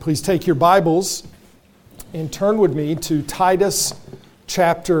Please take your Bibles and turn with me to Titus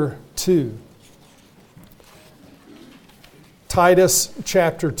chapter 2. Titus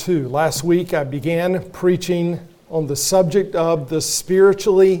chapter 2. Last week I began preaching on the subject of the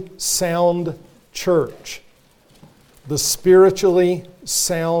spiritually sound church. The spiritually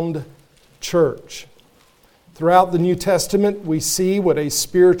sound church. Throughout the New Testament, we see what a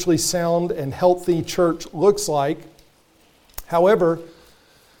spiritually sound and healthy church looks like. However,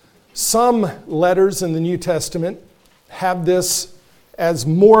 some letters in the New Testament have this as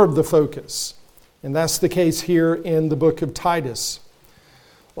more of the focus, and that's the case here in the book of Titus.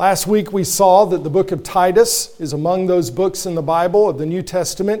 Last week we saw that the book of Titus is among those books in the Bible of the New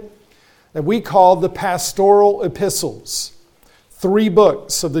Testament that we call the pastoral epistles. 3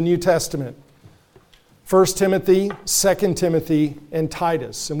 books of the New Testament: 1 Timothy, 2 Timothy, and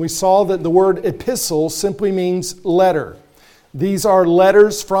Titus. And we saw that the word epistle simply means letter. These are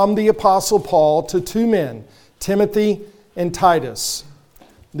letters from the Apostle Paul to 2 men, Timothy and Titus.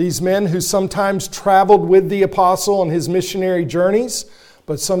 These men who sometimes traveled with the apostle on his missionary journeys,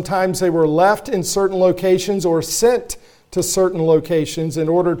 but sometimes they were left in certain locations or sent to certain locations in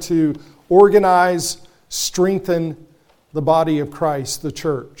order to organize, strengthen the body of Christ, the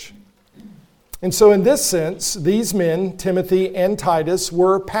church. And so in this sense, these men, Timothy and Titus,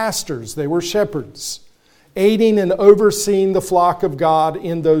 were pastors. They were shepherds, aiding and overseeing the flock of God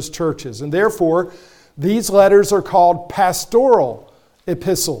in those churches. And therefore, these letters are called pastoral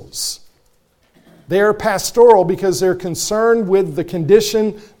epistles. They are pastoral because they're concerned with the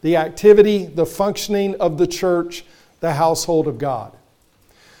condition, the activity, the functioning of the church, the household of God.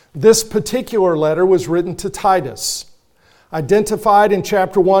 This particular letter was written to Titus, identified in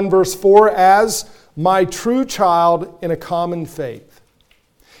chapter 1, verse 4 as my true child in a common faith,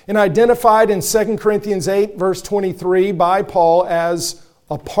 and identified in 2 Corinthians 8, verse 23 by Paul as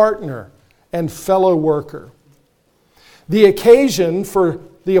a partner and fellow worker. The occasion for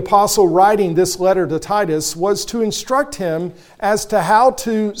the apostle writing this letter to Titus was to instruct him as to how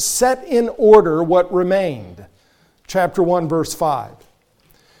to set in order what remained. Chapter 1, verse 5.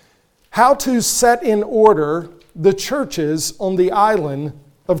 How to set in order the churches on the island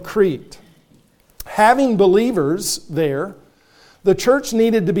of Crete. Having believers there, the church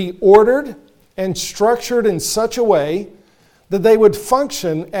needed to be ordered and structured in such a way that they would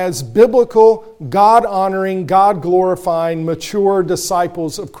function as biblical, God-honoring, God-glorifying, mature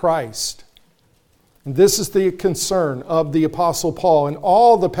disciples of Christ. And this is the concern of the Apostle Paul in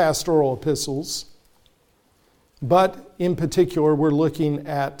all the pastoral epistles. But in particular, we're looking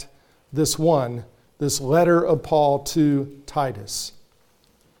at this letter of Paul to Titus.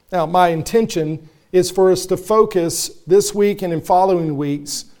 Now, my intention is for us to focus this week and in following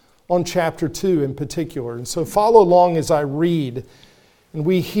weeks on chapter 2 in particular. And so follow along as I read, and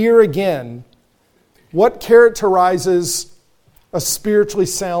we hear again what characterizes a spiritually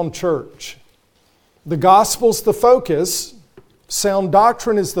sound church. The gospel's the focus. Sound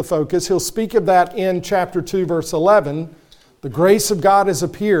doctrine is the focus. He'll speak of that in chapter 2, verse 11. The grace of God has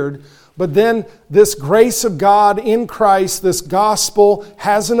appeared. But then this grace of God in Christ, this gospel,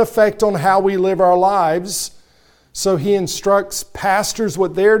 has an effect on how we live our lives. So he instructs pastors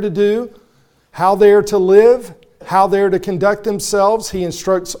what they're to do, how they're to live, how they're to conduct themselves. He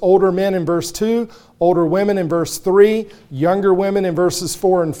instructs older men in verse 2, older women in verse 3, younger women in verses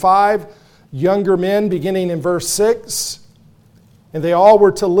 4 and 5, younger men beginning in verse 6. And they all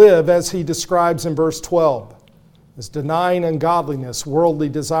were to live as he describes in verse 12. As denying ungodliness, worldly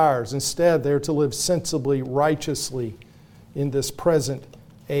desires. Instead, they're to live sensibly, righteously in this present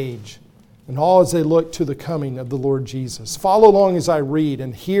age. And all as they look to the coming of the Lord Jesus. Follow along as I read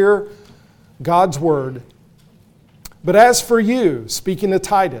and hear God's word. But as for you, speaking to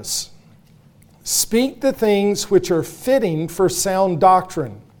Titus, speak the things which are fitting for sound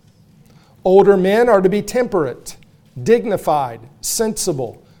doctrine. Older men are to be temperate, dignified,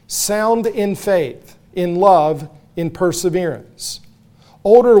 sensible, sound in faith, in love, in perseverance.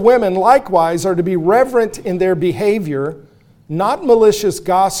 Older women likewise are to be reverent in their behavior, not malicious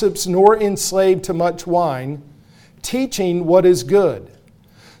gossips, nor enslaved to much wine, teaching what is good,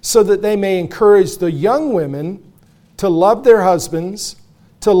 so that they may encourage the young women to love their husbands,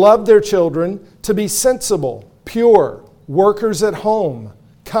 to love their children, to be sensible, pure, workers at home,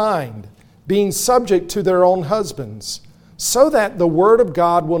 kind, being subject to their own husbands, so that the word of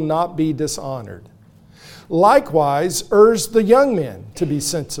God will not be dishonored. Likewise, urge the young men to be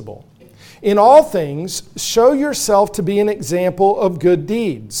sensible. In all things, show yourself to be an example of good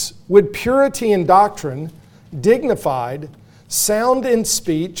deeds, with purity in doctrine, dignified, sound in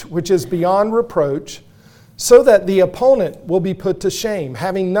speech, which is beyond reproach, so that the opponent will be put to shame,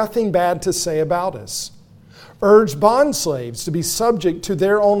 having nothing bad to say about us. Urge bondslaves to be subject to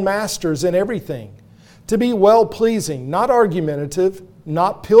their own masters in everything, to be well-pleasing, not argumentative,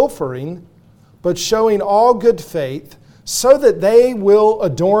 not pilfering, but showing all good faith, so that they will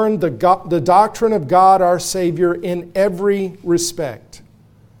adorn the doctrine of God our Savior in every respect.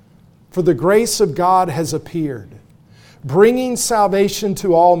 For the grace of God has appeared, bringing salvation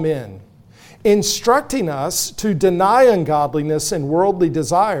to all men, instructing us to deny ungodliness and worldly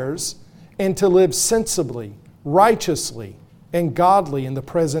desires, and to live sensibly, righteously, and godly in the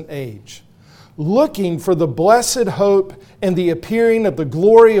present age, looking for the blessed hope and the appearing of the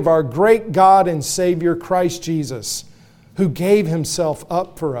glory of our great God and Savior Christ Jesus, who gave Himself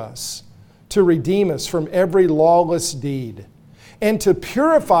up for us to redeem us from every lawless deed, and to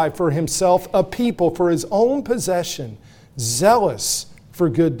purify for Himself a people for His own possession, zealous for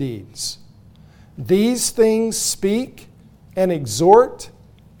good deeds. These things speak and exhort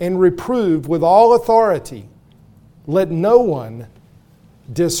and reprove with all authority. Let no one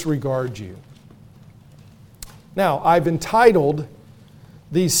disregard you. Now, I've entitled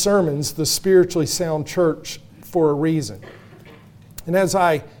these sermons, The Spiritually Sound Church, for a reason. And as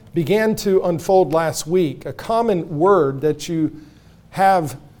I began to unfold last week, a common word that you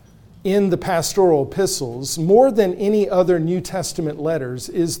have in the pastoral epistles, more than any other New Testament letters,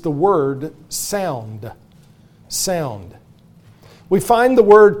 is the word sound. Sound. We find the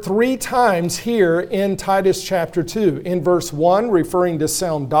word 3 times here in Titus chapter 2. In verse 1, referring to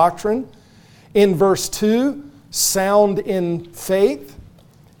sound doctrine. In verse 2, sound in faith.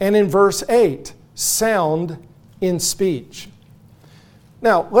 And in verse 8, sound in speech.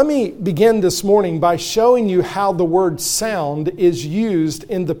 Now, let me begin this morning by showing you how the word sound is used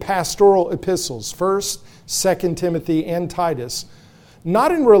in the pastoral epistles, 1st, 2nd Timothy, and Titus.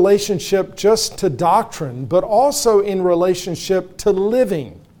 Not in relationship just to doctrine, but also in relationship to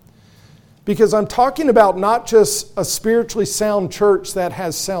living. Because I'm talking about not just a spiritually sound church that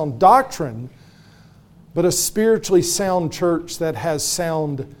has sound doctrine, but a spiritually sound church that has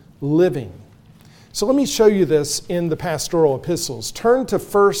sound living. So let me show you this in the pastoral epistles. Turn to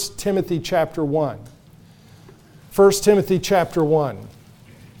 1 Timothy chapter 1. 1 Timothy chapter 1.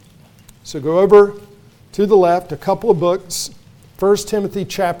 So go over to the left, a couple of books. 1 Timothy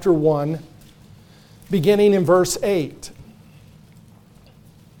chapter 1, beginning in verse 8,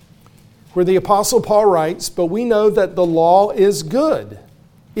 where the Apostle Paul writes, "But we know that the law is good,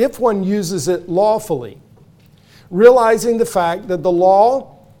 if one uses it lawfully, realizing the fact that the law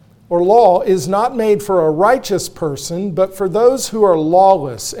is not made for a righteous person, but for those who are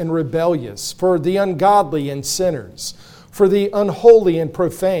lawless and rebellious, for the ungodly and sinners, for the unholy and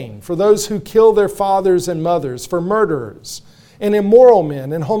profane, for those who kill their fathers and mothers, for murderers, and immoral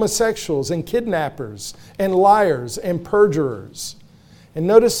men, and homosexuals, and kidnappers, and liars, and perjurers." And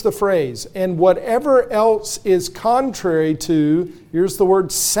notice the phrase, "and whatever else is contrary to," here's the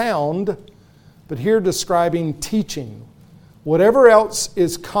word sound, but here describing teaching. Whatever else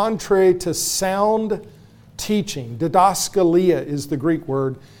is contrary to sound teaching. Didaskalia is the Greek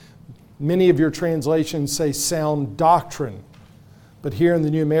word. Many of your translations say sound doctrine. But here in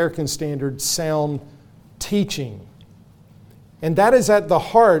the New American Standard, sound teaching. And that is at the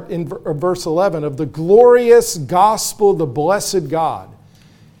heart, in verse 11, of the glorious gospel, the blessed God,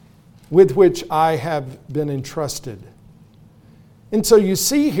 with which I have been entrusted. And so you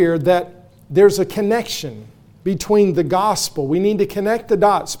see here that there's a connection between the gospel. We need to connect the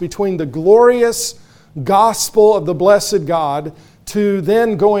dots between the glorious gospel of the blessed God to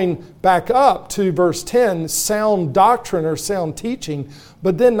then going back up to verse 10, sound doctrine or sound teaching.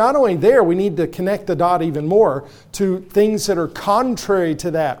 But then not only there, we need to connect the dot even more to things that are contrary to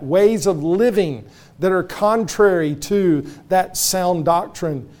that, ways of living that are contrary to that sound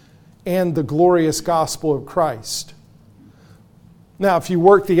doctrine and the glorious gospel of Christ. Now, if you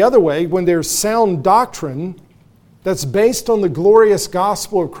work the other way, when there's sound doctrine that's based on the glorious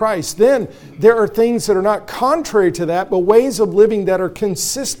gospel of Christ, then there are things that are not contrary to that, but ways of living that are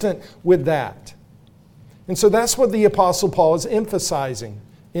consistent with that. And so that's what the Apostle Paul is emphasizing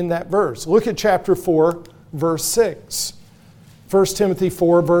in that verse. Look at chapter 4, verse 6. 1 Timothy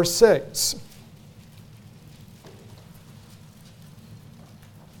 4, verse 6.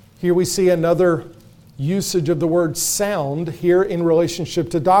 Here we see another usage of the word sound here in relationship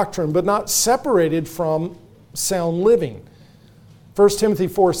to doctrine, but not separated from sound living. 1 Timothy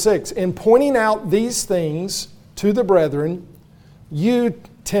 4, 6. "In pointing out these things to the brethren, you,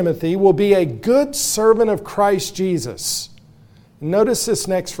 Timothy, will be a good servant of Christ Jesus." Notice this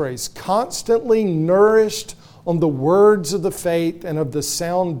next phrase, "constantly nourished on the words of the faith and of the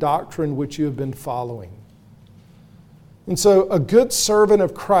sound doctrine which you have been following." And so a good servant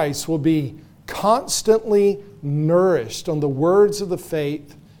of Christ will be constantly nourished on the words of the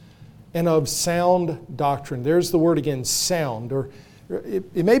faith and of sound doctrine. There's the word again, sound, or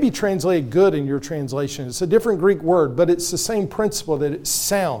it may be translated good in your translation. It's a different Greek word, but it's the same principle, that it's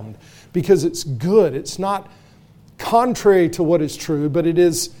sound because it's good. It's not contrary to what is true, but it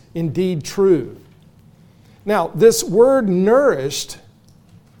is indeed true. Now, this word nourished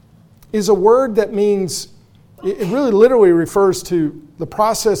is a word that means, it really literally refers to the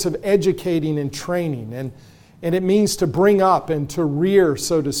process of educating and training. And it means to bring up and to rear,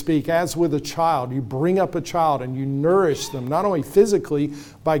 so to speak, as with a child. You bring up a child and you nourish them, not only physically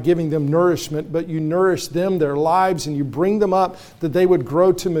by giving them nourishment, but you nourish them, their lives, and you bring them up that they would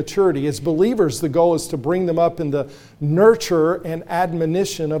grow to maturity. As believers, the goal is to bring them up in the nurture and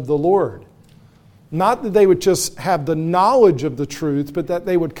admonition of the Lord. Not that they would just have the knowledge of the truth, but that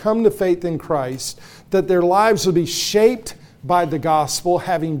they would come to faith in Christ, that their lives would be shaped by the gospel,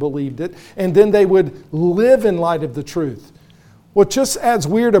 having believed it, and then they would live in light of the truth. Well, just as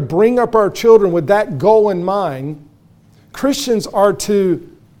we're to bring up our children with that goal in mind, Christians are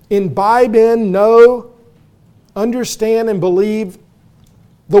to imbibe in, know, understand, and believe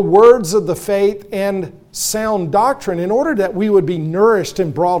the words of the faith and sound doctrine in order that we would be nourished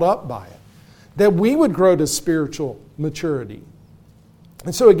and brought up by it, that we would grow to spiritual maturity.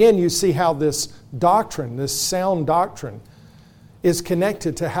 And so again, you see how this doctrine, this sound doctrine, is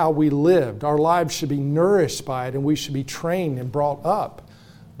connected to how we lived. Our lives should be nourished by it, and we should be trained and brought up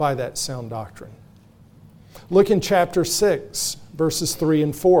by that sound doctrine. Look in chapter 6, verses 3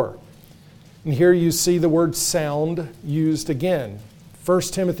 and 4. And here you see the word sound used again. 1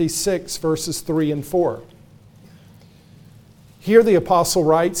 Timothy 6, verses 3 and 4. Here the apostle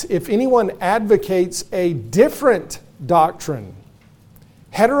writes, if anyone advocates a different doctrine,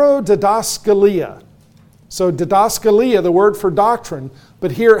 heterodidaskalia. So didaskalia, the word for doctrine,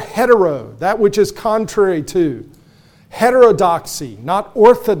 but here hetero, that which is contrary to. Heterodoxy, not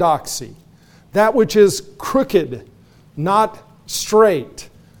orthodoxy. That which is crooked, not straight.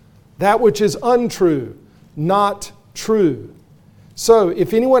 That which is untrue, not true. So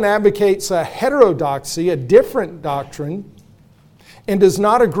if anyone advocates a heterodoxy, a different doctrine, and does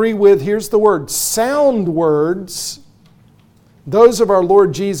not agree with, here's the word, sound words, those of our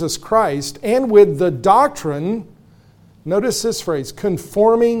Lord Jesus Christ, and with the doctrine, notice this phrase,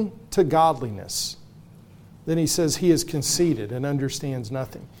 conforming to godliness. Then he says he is conceited and understands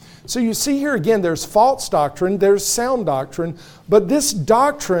nothing. So you see here again, there's false doctrine, there's sound doctrine, but this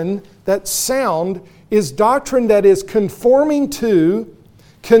doctrine that's sound is doctrine that is conforming to,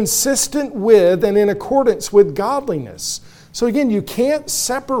 consistent with, and in accordance with godliness. So again, you can't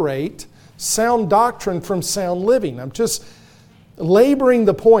separate sound doctrine from sound living. I'm just laboring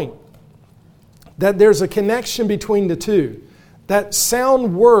the point that there's a connection between the two. That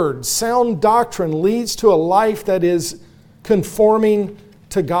sound word, sound doctrine leads to a life that is conforming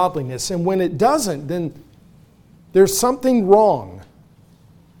to godliness. And when it doesn't, then there's something wrong.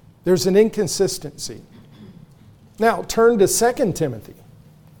 There's an inconsistency. Now, turn to 2 Timothy.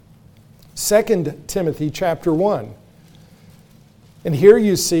 2 Timothy chapter 1. And here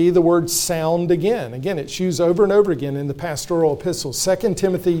you see the word sound again. Again, it's used over and over again in the pastoral epistles. 2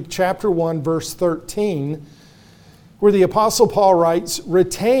 Timothy chapter 1, verse 13, where the Apostle Paul writes,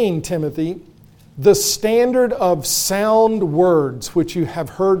 retain, Timothy, the standard of sound words which you have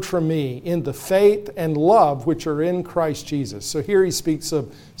heard from me in the faith and love which are in Christ Jesus. So here he speaks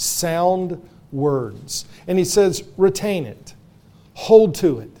of sound words. And he says, retain it. Hold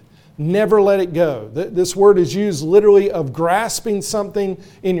to it. Never let it go. This word is used literally of grasping something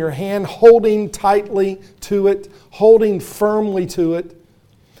in your hand, holding tightly to it, holding firmly to it.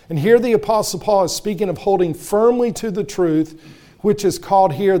 And here the Apostle Paul is speaking of holding firmly to the truth, which is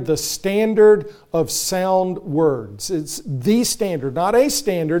called here the standard of sound words. It's the standard, not a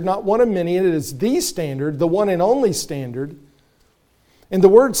standard, not one of many. It is the standard, the one and only standard. And the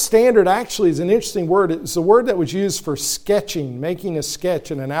word standard actually is an interesting word. It's a word that was used for sketching, making a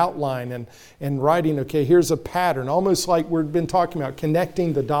sketch and an outline and writing, okay, here's a pattern, almost like we've been talking about,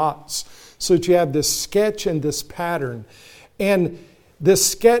 connecting the dots so that you have this sketch and this pattern. And this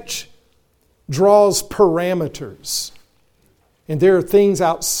sketch draws parameters. And there are things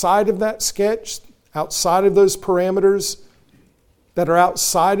outside of that sketch, outside of those parameters, that are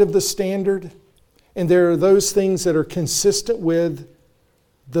outside of the standard. And there are those things that are consistent with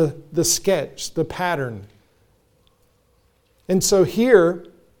the sketch, the pattern. And so here,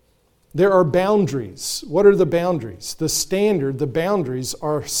 there are boundaries. What are the boundaries? The standard, the boundaries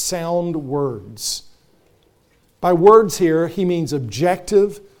are sound words. By words here, he means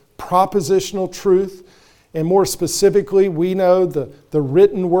objective, propositional truth. and more specifically, we know the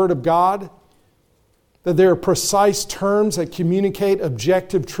written Word of God, that there are precise terms that communicate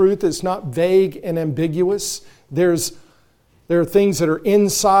objective truth. It's not vague and ambiguous. There are things that are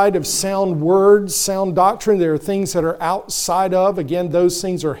inside of sound words, sound doctrine. There are things that are outside of. Again, those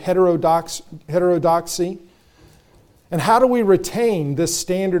things are heterodoxy. And how do we retain this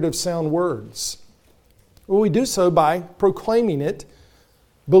standard of sound words? Well, we do so by proclaiming it,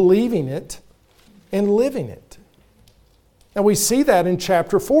 believing it, and living it. And we see that in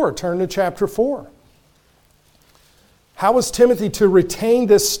chapter 4. Turn to chapter 4. How was Timothy to retain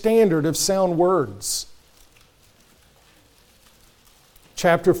this standard of sound words?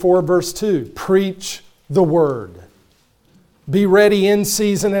 Chapter 4, verse 2. Preach the word. Be ready in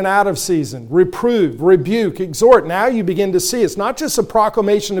season and out of season. Reprove, rebuke, exhort. Now you begin to see it's not just a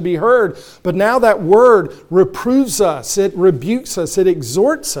proclamation to be heard, but now that word reproves us, it rebukes us, it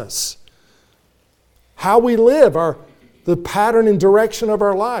exhorts us. How we live, the pattern and direction of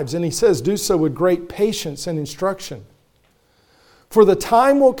our lives. And he says, do so with great patience and instruction. For the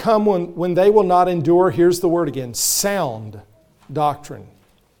time will come when they will not endure, here's the word again, sound doctrine.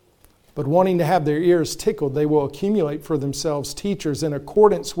 But wanting to have their ears tickled, they will accumulate for themselves teachers in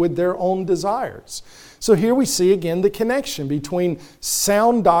accordance with their own desires. So here we see again the connection between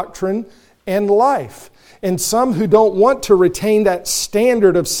sound doctrine and life. And some who don't want to retain that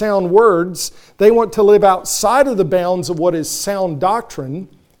standard of sound words, they want to live outside of the bounds of what is sound doctrine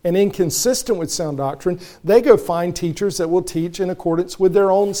and inconsistent with sound doctrine, they go find teachers that will teach in accordance with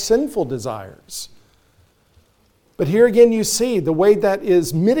their own sinful desires. But here again you see the way that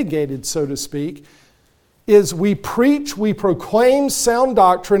is mitigated, so to speak, is we preach, we proclaim sound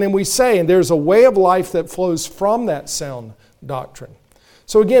doctrine, and we say, and there's a way of life that flows from that sound doctrine.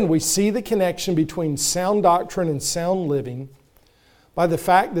 So again, we see the connection between sound doctrine and sound living by the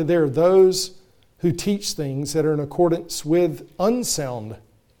fact that there are those who teach things that are in accordance with unsound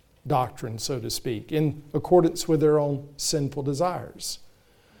doctrine, so to speak, in accordance with their own sinful desires.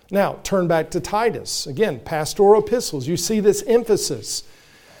 Now, turn back to Titus. Again, pastoral epistles. You see this emphasis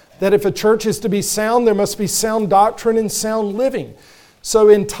that if a church is to be sound, there must be sound doctrine and sound living. So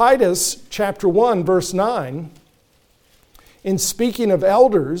in Titus chapter 1, verse 9, in speaking of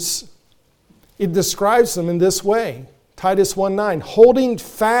elders, it describes them in this way. Titus 1:9, holding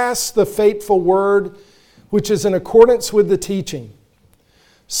fast the faithful word, which is in accordance with the teaching,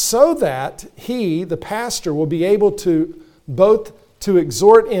 so that he, the pastor, will be able to both to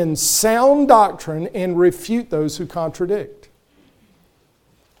exhort in sound doctrine and refute those who contradict.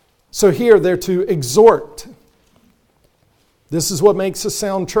 So here they're to exhort. This is what makes a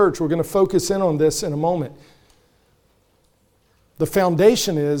sound church. We're going to focus in on this in a moment. The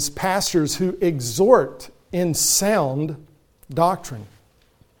foundation is pastors who exhort in sound doctrine.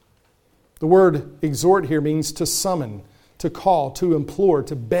 The word exhort here means to summon, to call, to implore,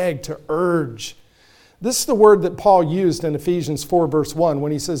 to beg, to urge. This is the word that Paul used in Ephesians 4 verse 1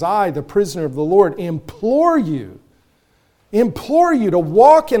 when he says, I, the prisoner of the Lord, implore you to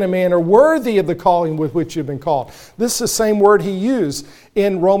walk in a manner worthy of the calling with which you've been called. This is the same word he used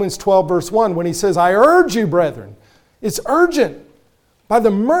in Romans 12 verse 1 when he says, I urge you, brethren. It's urgent by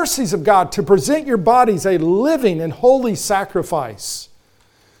the mercies of God to present your bodies a living and holy sacrifice.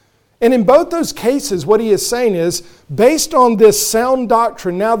 And in both those cases, what he is saying is, based on this sound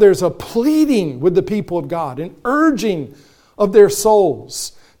doctrine, now there's a pleading with the people of God, an urging of their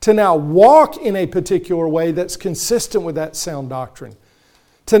souls to now walk in a particular way that's consistent with that sound doctrine,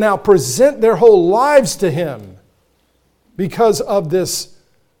 to now present their whole lives to Him because of this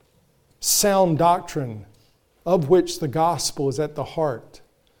sound doctrine of which the gospel is at the heart.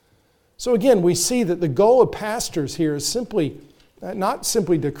 So again, we see that the goal of pastors here is not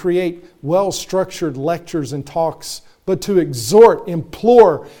simply to create well-structured lectures and talks, but to exhort,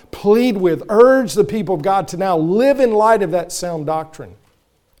 implore, plead with, urge the people of God to now live in light of that sound doctrine.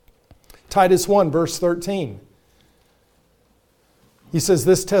 Titus 1, verse 13. He says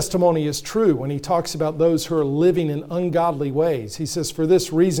this testimony is true when he talks about those who are living in ungodly ways. He says, for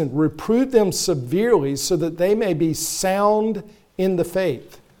this reason, reprove them severely so that they may be sound in the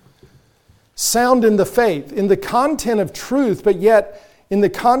faith. Sound in the faith, in the content of truth, but yet in the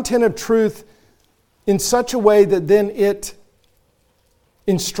content of truth in such a way that then it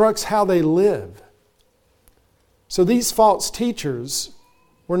instructs how they live. So these false teachers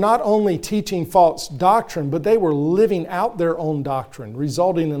were not only teaching false doctrine, but they were living out their own doctrine,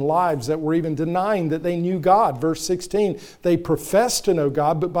 resulting in lives that were even denying that they knew God. Verse 16, they profess to know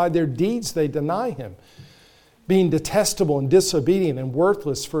God, but by their deeds they deny Him, being detestable and disobedient and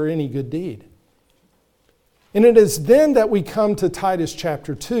worthless for any good deed. And it is then that we come to Titus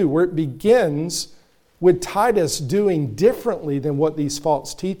chapter 2, where it begins with Titus doing differently than what these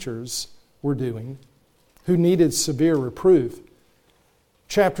false teachers were doing, who needed severe reproof.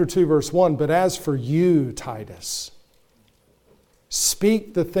 Chapter 2, verse 1, "But as for you, Titus,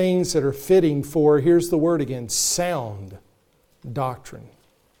 speak the things that are fitting for," here's the word again, "sound doctrine."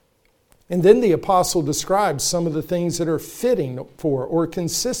 And then the apostle describes some of the things that are fitting for or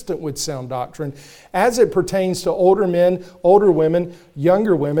consistent with sound doctrine as it pertains to older men, older women,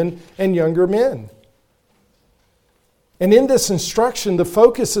 and younger men. And in this instruction, the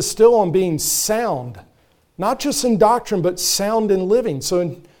focus is still on being sound, not just in doctrine, but sound in living. So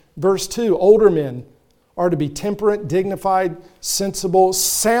in verse 2, older men are to be temperate, dignified, sensible,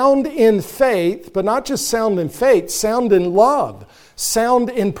 sound in faith, but not just sound in faith, sound in love, sound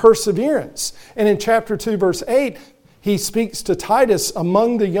in perseverance. And in chapter 2, verse 8, he speaks to Titus,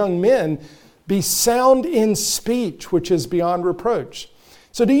 among the young men, be sound in speech, which is beyond reproach.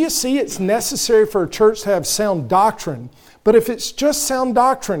 So do you see it's necessary for a church to have sound doctrine? But if it's just sound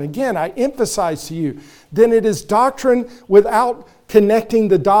doctrine, again, I emphasize to you, then it is doctrine without connecting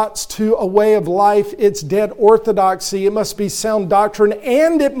the dots to a way of life. It's dead orthodoxy. It must be sound doctrine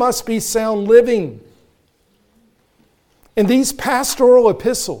and it must be sound living. And these pastoral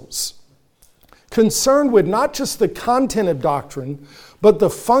epistles, concerned with not just the content of doctrine, but the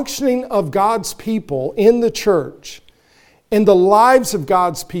functioning of God's people in the church, in the lives of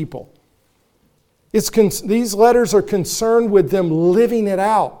God's people. These letters are concerned with them living it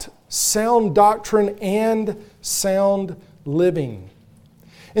out, sound doctrine and sound living.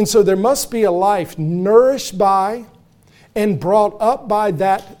 And so there must be a life nourished by and brought up by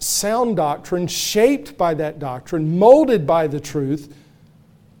that sound doctrine, shaped by that doctrine, molded by the truth,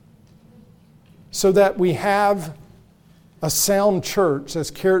 so that we have a sound church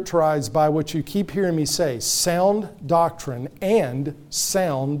that's characterized by what you keep hearing me say, sound doctrine and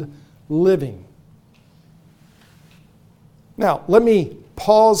sound living. Now, let me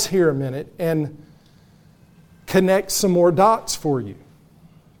pause here a minute and connect some more dots for you.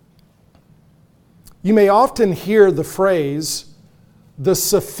 You may often hear the phrase, the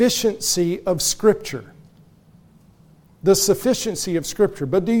sufficiency of Scripture. The sufficiency of Scripture.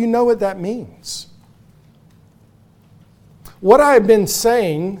 But do you know what that means? What I've been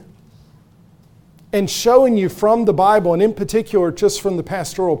saying and showing you from the Bible, and in particular just from the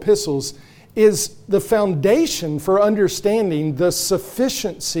pastoral epistles, is the foundation for understanding the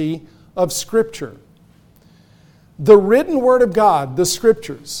sufficiency of Scripture. The written Word of God, the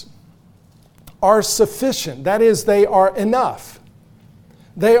Scriptures, are sufficient. That is, they are enough.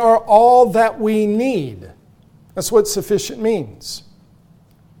 They are all that we need. That's what sufficient means.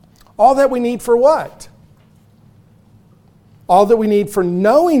 All that we need for what? All that we need for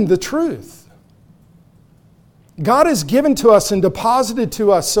knowing the truth. God has given to us and deposited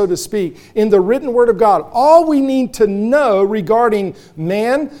to us, so to speak, in the written Word of God, all we need to know regarding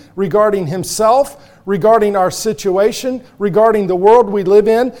man, regarding himself, regarding our situation, regarding the world we live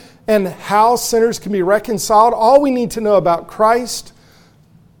in, and how sinners can be reconciled. All we need to know about Christ.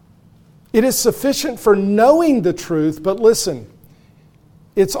 It is sufficient for knowing the truth, but listen,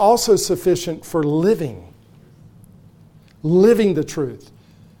 it's also sufficient for living the truth.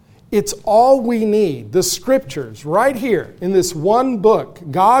 It's all we need. The Scriptures, right here in this one book,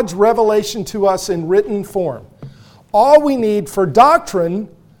 God's revelation to us in written form. All we need for doctrine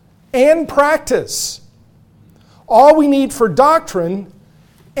and practice. All we need for doctrine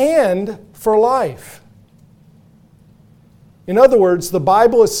and for life. In other words, the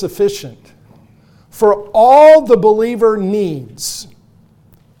Bible is sufficient for all the believer needs,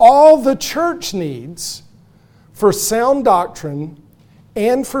 all the church needs for sound doctrine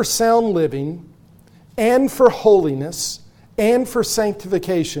and for sound living, and for holiness, and for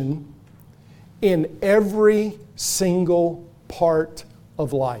sanctification in every single part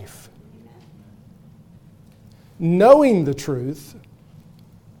of life. Knowing the truth,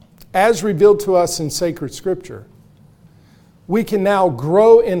 as revealed to us in sacred Scripture, we can now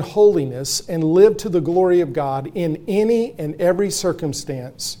grow in holiness and live to the glory of God in any and every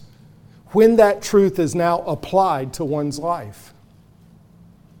circumstance when that truth is now applied to one's life.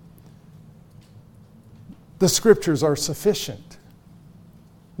 The Scriptures are sufficient,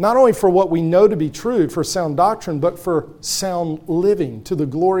 not only for what we know to be true, for sound doctrine, but for sound living to the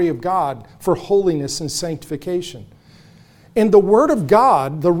glory of God, for holiness and sanctification. And the Word of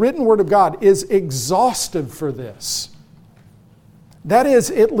God, the written Word of God, is exhaustive for this. That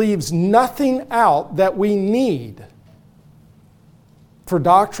is, it leaves nothing out that we need for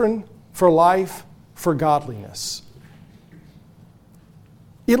doctrine, for life, for godliness.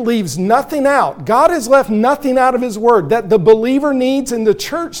 It leaves nothing out. God has left nothing out of His Word that the believer needs and the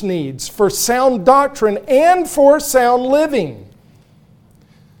church needs for sound doctrine and for sound living.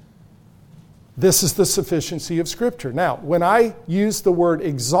 This is the sufficiency of Scripture. Now, when I use the word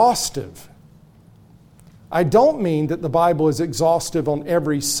exhaustive, I don't mean that the Bible is exhaustive on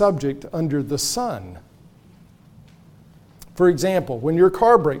every subject under the sun. For example, when your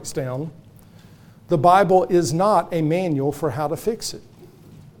car breaks down, the Bible is not a manual for how to fix it.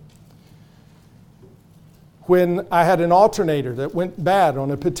 When I had an alternator that went bad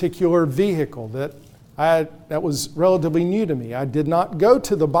on a particular vehicle that was relatively new to me, I did not go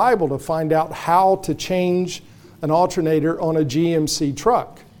to the Bible to find out how to change an alternator on a GMC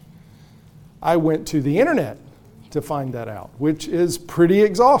truck. I went to the internet to find that out, which is pretty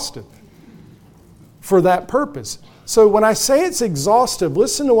exhaustive for that purpose. So when I say it's exhaustive,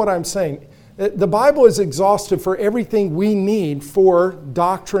 listen to what I'm saying. The Bible is exhaustive for everything we need for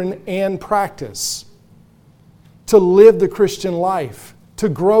doctrine and practice, to live the Christian life, to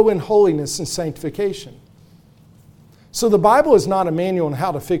grow in holiness and sanctification. So the Bible is not a manual on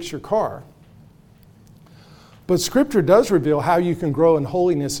how to fix your car. But Scripture does reveal how you can grow in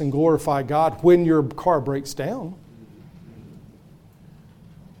holiness and glorify God when your car breaks down.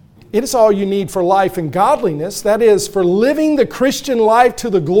 It is all you need for life and godliness. That is, for living the Christian life to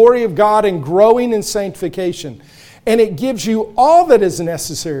the glory of God and growing in sanctification. And it gives you all that is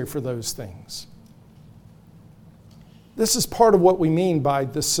necessary for those things. This is part of what we mean by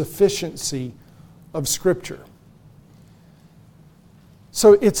the sufficiency of Scripture.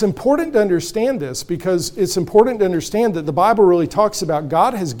 So it's important to understand this, because it's important to understand that the Bible really talks about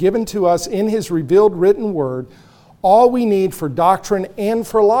God has given to us in His revealed written Word all we need for doctrine and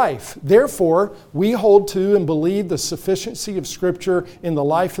for life. Therefore, we hold to and believe the sufficiency of Scripture in the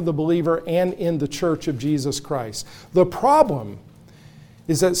life of the believer and in the church of Jesus Christ. The problem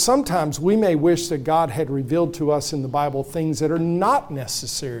is that sometimes we may wish that God had revealed to us in the Bible things that are not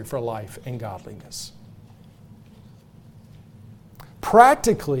necessary for life and godliness.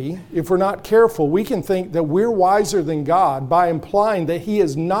 Practically, if we're not careful, we can think that we're wiser than God by implying that He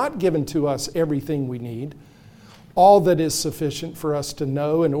has not given to us everything we need, all that is sufficient for us to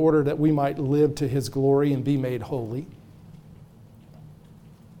know in order that we might live to His glory and be made holy.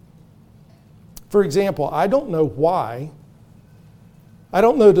 For example, I don't know why. I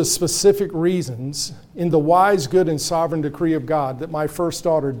don't know the specific reasons in the wise, good, and sovereign decree of God that my first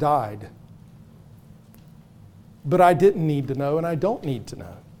daughter died. But I didn't need to know, and I don't need to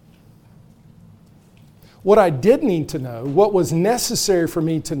know. What I did need to know, what was necessary for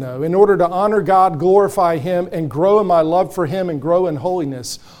me to know in order to honor God, glorify Him, and grow in my love for Him and grow in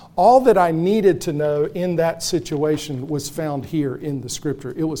holiness, all that I needed to know in that situation was found here in the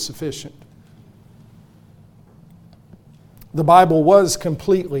Scripture. It was sufficient. The Bible was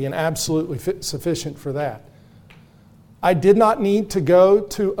completely and absolutely sufficient for that. I did not need to go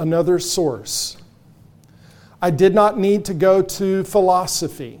to another source. I did not need to go to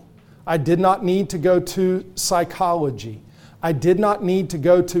philosophy. I did not need to go to psychology. I did not need to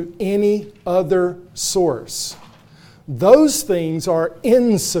go to any other source. Those things are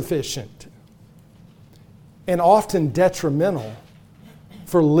insufficient and often detrimental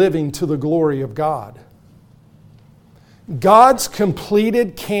for living to the glory of God. God's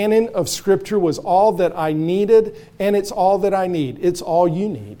completed canon of Scripture was all that I needed, and it's all that I need. It's all you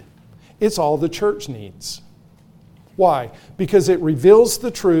need. It's all the church needs. Why? Because it reveals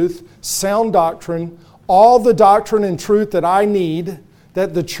the truth, sound doctrine, all the doctrine and truth that I need,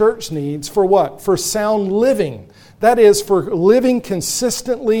 that the church needs, for what? For sound living. That is, for living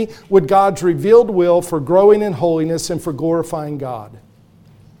consistently with God's revealed will, for growing in holiness and for glorifying God.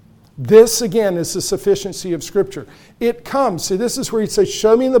 This, again, is the sufficiency of Scripture. It comes, see, this is where He says,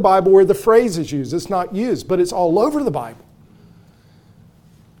 show me in the Bible where the phrase is used. It's not used, but it's all over the Bible.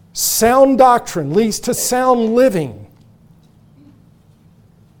 Sound doctrine leads to sound living.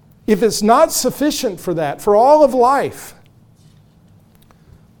 If it's not sufficient for that, for all of life,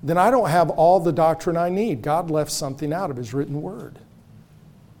 then I don't have all the doctrine I need. God left something out of His written Word.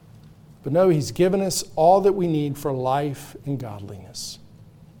 But no, He's given us all that we need for life and godliness.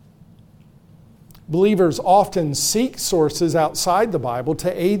 Believers often seek sources outside the Bible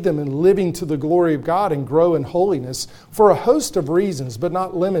to aid them in living to the glory of God and grow in holiness for a host of reasons, but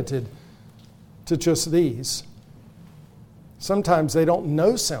not limited to just these. Sometimes they don't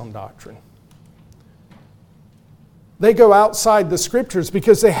know sound doctrine. They go outside the Scriptures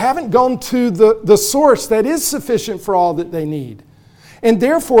because they haven't gone to the source that is sufficient for all that they need. And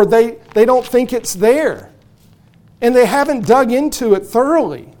therefore, they don't think it's there. And they haven't dug into it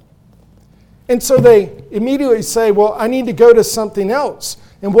thoroughly. And so they immediately say, well, I need to go to something else.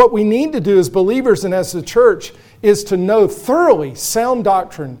 And what we need to do as believers and as the church is to know thoroughly sound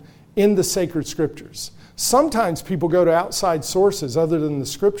doctrine in the sacred scriptures. Sometimes people go to outside sources other than the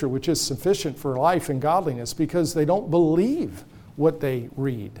scripture, which is sufficient for life and godliness, because they don't believe what they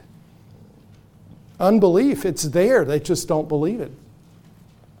read. Unbelief, it's there, they just don't believe it.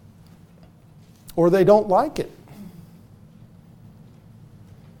 Or they don't like it.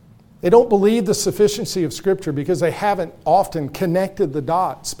 They don't believe the sufficiency of Scripture because they haven't often connected the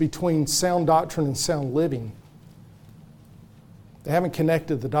dots between sound doctrine and sound living. They haven't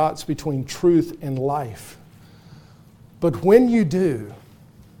connected the dots between truth and life. But when you do,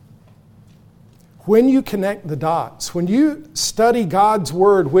 when you connect the dots, when you study God's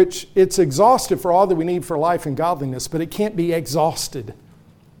Word, which it's exhaustive for all that we need for life and godliness, but it can't be exhausted.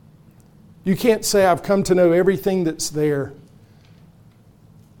 You can't say, I've come to know everything that's there.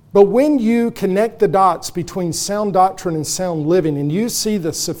 But when you connect the dots between sound doctrine and sound living, and you see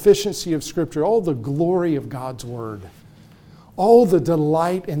the sufficiency of Scripture, all the glory of God's Word, all the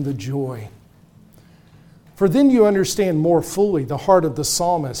delight and the joy, for then you understand more fully the heart of the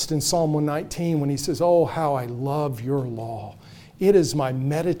psalmist in Psalm 119 when he says, oh, how I love your law. It is my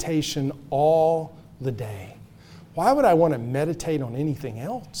meditation all the day. Why would I want to meditate on anything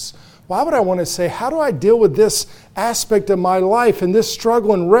else? Why would I want to say, how do I deal with this aspect of my life and this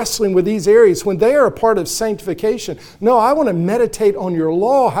struggle and wrestling with these areas when they are a part of sanctification? No, I want to meditate on your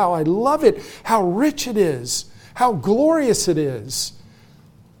law, how I love it, how rich it is, how glorious it is.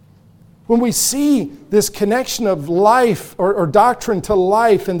 When we see this connection of life or doctrine to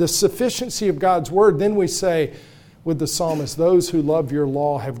life and the sufficiency of God's Word, then we say with the psalmist, those who love your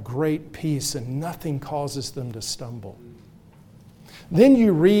law have great peace and nothing causes them to stumble. Then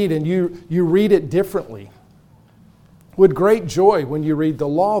you read and you read it differently. With great joy when you read, the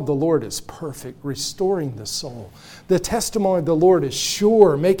law of the Lord is perfect, restoring the soul. The testimony of the Lord is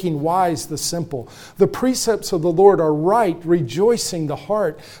sure, making wise the simple. The precepts of the Lord are right, rejoicing the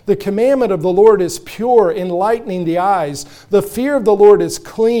heart. The commandment of the Lord is pure, enlightening the eyes. The fear of the Lord is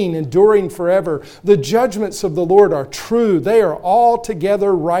clean, enduring forever. The judgments of the Lord are true. They are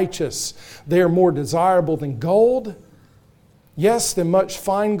altogether righteous. They are more desirable than gold. Yes, than much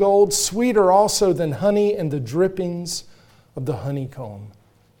fine gold, sweeter also than honey and the drippings of the honeycomb.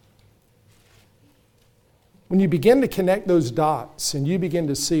 When you begin to connect those dots and you begin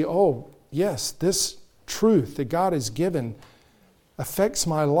to see, oh, yes, this truth that God has given affects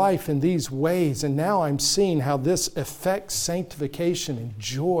my life in these ways, and now I'm seeing how this affects sanctification and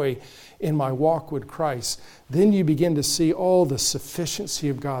joy in my walk with Christ, then you begin to see, oh, the sufficiency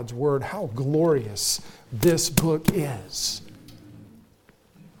of God's Word, how glorious this book is.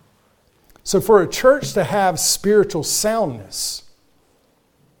 So for a church to have spiritual soundness,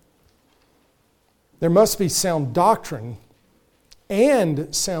 there must be sound doctrine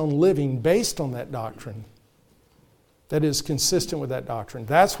and sound living based on that doctrine that is consistent with that doctrine.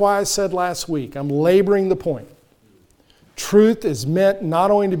 That's why I said last week, I'm laboring the point. Truth is meant not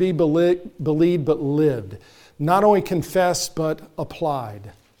only to be believed but lived, not only confessed but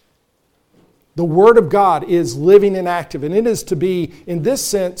applied. The Word of God is living and active, and it is to be, in this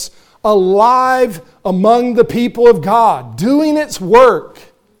sense, alive among the people of God, doing its work,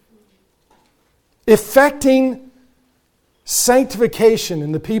 effecting sanctification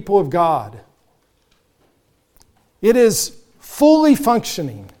in the people of God. It is fully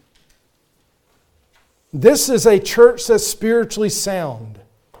functioning. This is a church that's spiritually sound.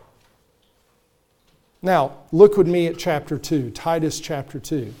 Now, look with me at chapter 2, Titus chapter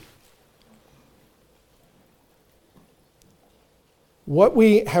 2. What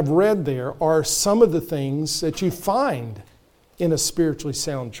we have read there are some of the things that you find in a spiritually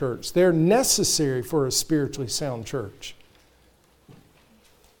sound church. They're necessary for a spiritually sound church.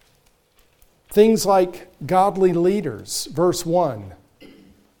 Things like godly leaders, verse 1,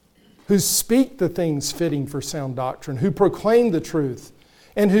 who speak the things fitting for sound doctrine, who proclaim the truth,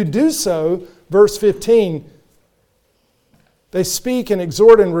 and who do so, verse 15, they speak and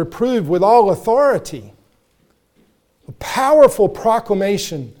exhort and reprove with all authority. A powerful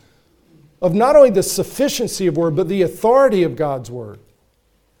proclamation of not only the sufficiency of Word, but the authority of God's Word.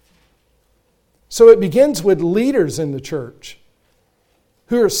 So it begins with leaders in the church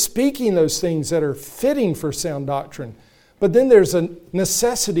who are speaking those things that are fitting for sound doctrine. But then there's a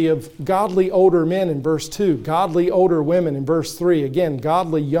necessity of godly older men in verse 2, godly older women in verse 3, again,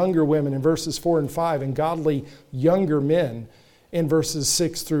 godly younger women in verses 4 and 5, and godly younger men in verses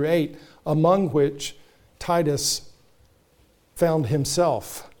 6 through 8, among which Titus found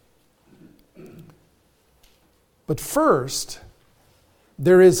himself. But first,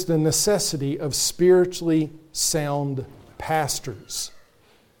 there is the necessity of spiritually sound pastors.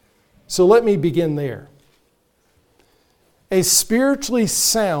 So let me begin there. A spiritually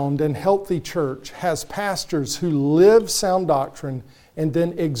sound and healthy church has pastors who live sound doctrine and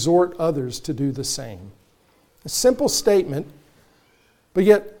then exhort others to do the same. A simple statement, but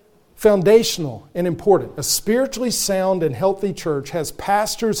yet foundational and important. A spiritually sound and healthy church has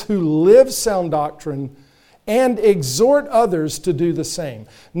pastors who live sound doctrine and exhort others to do the same.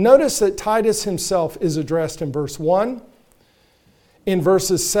 Notice that Titus himself is addressed in verse 1, in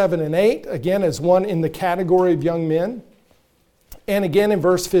verses 7 and 8, again as one in the category of young men, and again in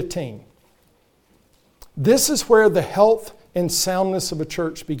verse 15. This is where the health and soundness of a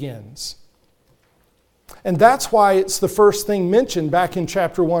church begins. And that's why it's the first thing mentioned back in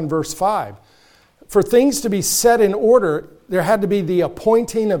chapter 1, verse 5. For things to be set in order, there had to be the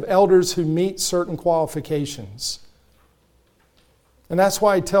appointing of elders who meet certain qualifications. And that's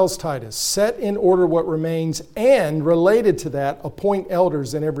why he tells Titus, set in order what remains, and related to that, appoint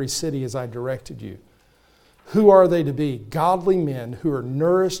elders in every city as I directed you. Who are they to be? Godly men who are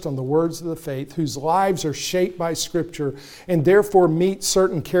nourished on the words of the faith, whose lives are shaped by Scripture and therefore meet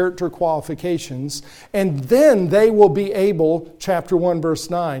certain character qualifications. And then they will be able, chapter 1, verse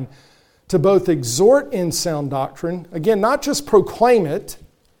 9, to both exhort in sound doctrine, again, not just proclaim it,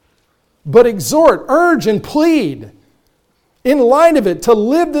 but exhort, urge, and plead in light of it to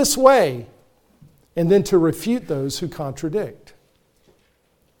live this way, and then to refute those who contradict.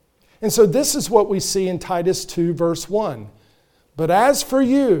 And so this is what we see in Titus 2, verse 1. But as for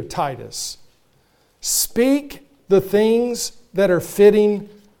you, Titus, speak the things that are fitting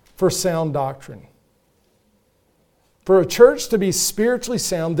for sound doctrine. For a church to be spiritually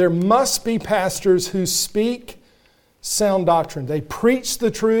sound, there must be pastors who speak sound doctrine. They preach the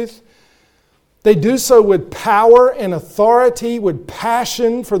truth. They do so with power and authority, with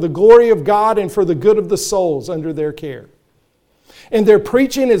passion for the glory of God and for the good of the souls under their care. And their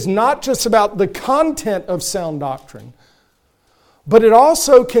preaching is not just about the content of sound doctrine, but it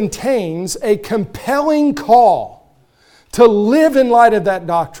also contains a compelling call to live in light of that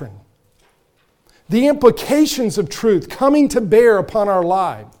doctrine. The implications of truth coming to bear upon our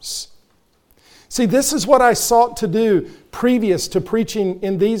lives. See, this is what I sought to do previous to preaching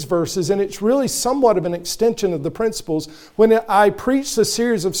in these verses, and it's really somewhat of an extension of the principles when I preached a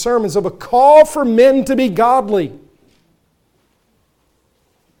series of sermons of a call for men to be godly.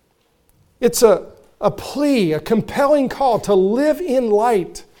 It's a plea, a compelling call to live in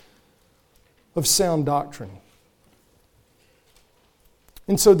light of sound doctrine.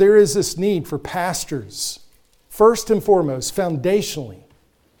 And so there is this need for pastors, first and foremost, foundationally,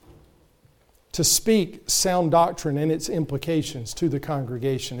 to speak sound doctrine and its implications to the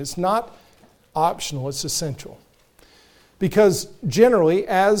congregation. It's not optional, it's essential. Because generally,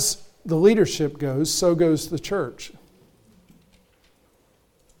 as the leadership goes, so goes the church.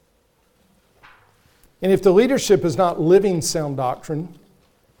 And if the leadership is not living sound doctrine,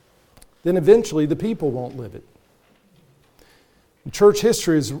 then eventually the people won't live it. Church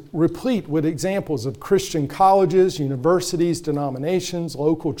history is replete with examples of Christian colleges, universities, denominations,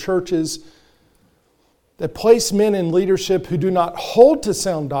 local churches that place men in leadership who do not hold to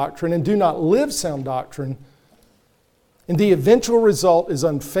sound doctrine and do not live sound doctrine. And the eventual result is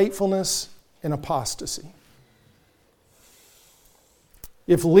unfaithfulness and apostasy.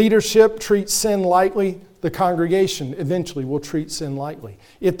 If leadership treats sin lightly, the congregation eventually will treat sin lightly.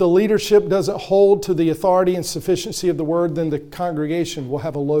 If the leadership doesn't hold to the authority and sufficiency of the Word, then the congregation will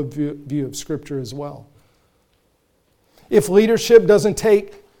have a low view of Scripture as well. If leadership doesn't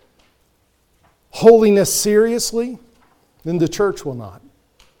take holiness seriously, then the church will not.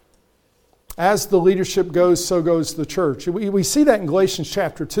 As the leadership goes, so goes the church. We see that in Galatians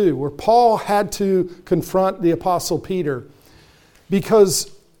chapter 2, where Paul had to confront the Apostle Peter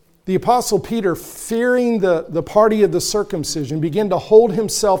because the Apostle Peter, fearing the party of the circumcision, began to hold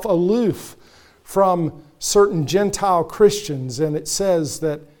himself aloof from certain Gentile Christians. And it says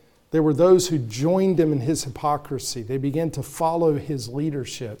that there were those who joined him in his hypocrisy. They began to follow his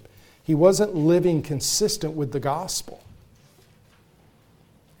leadership. He wasn't living consistent with the gospel.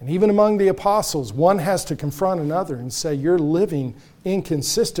 And even among the apostles, one has to confront another and say, you're living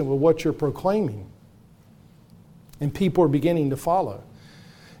inconsistent with what you're proclaiming. And people are beginning to follow.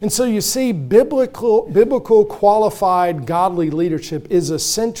 And so you see, biblical qualified godly leadership is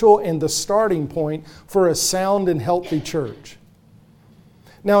essential and the starting point for a sound and healthy church.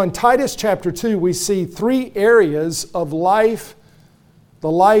 Now in Titus chapter 2, we see three areas of life, the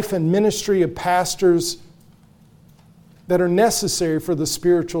life and ministry of pastors that are necessary for the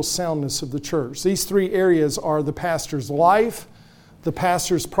spiritual soundness of the church. These three areas are the pastor's life, the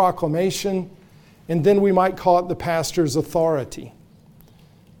pastor's proclamation, and then we might call it the pastor's authority.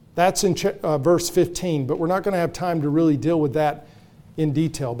 That's in verse 15, but we're not going to have time to really deal with that in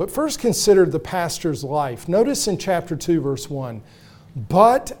detail. But first consider the pastor's life. Notice in chapter 2, verse 1,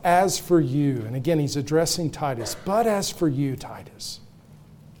 but as for you, and again he's addressing Titus, but as for you, Titus.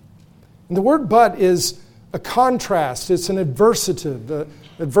 And the word but is a contrast, it's an adversative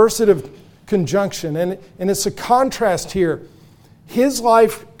conjunction, and it's a contrast here. His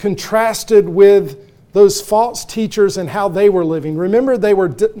life contrasted with those false teachers and how they were living. Remember, they were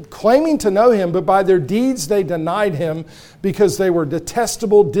claiming to know him, but by their deeds they denied him because they were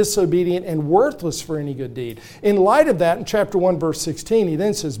detestable, disobedient, and worthless for any good deed. In light of that, in chapter 1, verse 16, he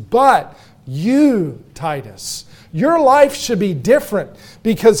then says, but you, Titus, your life should be different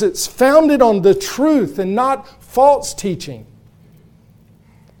because it's founded on the truth and not false teaching.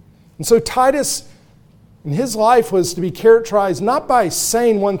 And so Titus, in his life, was to be characterized not by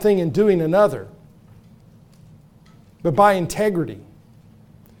saying one thing and doing another, but by integrity,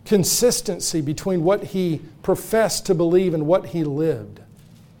 consistency between what he professed to believe and what he lived.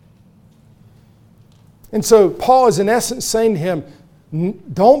 And so Paul is in essence saying to him,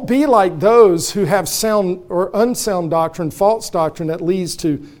 don't be like those who have sound or unsound doctrine, false doctrine that leads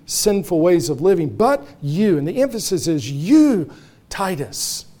to sinful ways of living, but you, and the emphasis is you,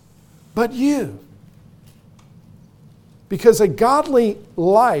 Titus, but you. Because a godly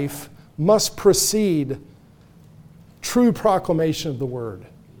life must precede true proclamation of the word.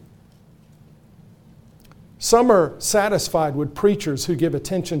 Some are satisfied with preachers who give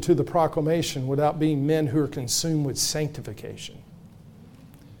attention to the proclamation without being men who are consumed with sanctification.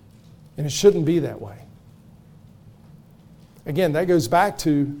 And it shouldn't be that way. Again, that goes back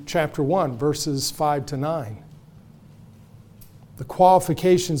to chapter 1, verses 5 to 9. The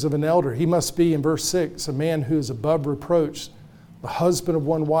qualifications of an elder. He must be, in verse 6, a man who is above reproach, the husband of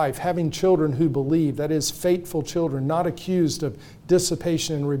one wife, having children who believe, that is, faithful children, not accused of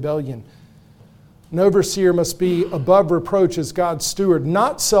dissipation and rebellion. An overseer must be above reproach as God's steward,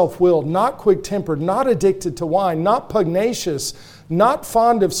 not self-willed, not quick-tempered, not addicted to wine, not pugnacious, not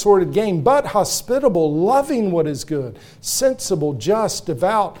fond of sordid gain, but hospitable, loving what is good, sensible, just,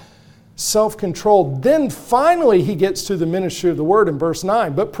 devout, self-controlled. Then finally he gets to the ministry of the word in verse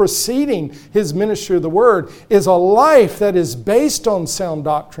 9. But preceding his ministry of the word is a life that is based on sound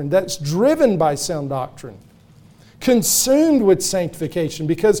doctrine, that's driven by sound doctrine, consumed with sanctification,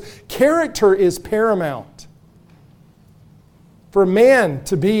 because character is paramount. For a man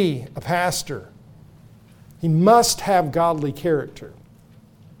to be a pastor, he must have godly character.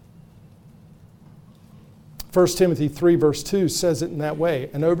 1 Timothy 3 verse 2 says it in that way.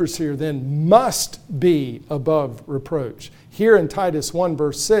 An overseer then must be above reproach. Here in Titus 1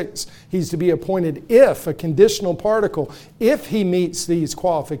 verse 6, he's to be appointed if, a conditional particle, if he meets these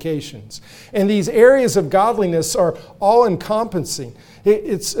qualifications. And these areas of godliness are all-encompassing.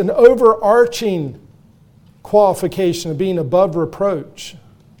 It's an overarching qualification of being above reproach,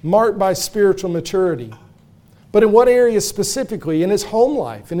 marked by spiritual maturity. But in what areas specifically? In his home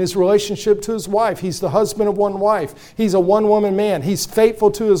life, in his relationship to his wife. He's the husband of one wife. He's a one-woman man. He's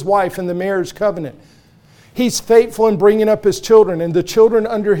faithful to his wife in the marriage covenant. He's faithful in bringing up his children, and the children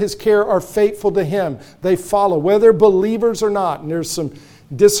under his care are faithful to him. They follow, whether believers or not. And there's some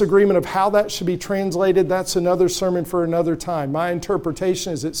disagreement of how that should be translated. That's another sermon for another time. My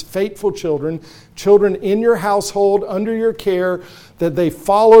interpretation is it's faithful children, children in your household, under your care, that they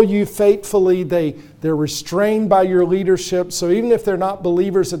follow you faithfully. They're restrained by your leadership. So even if they're not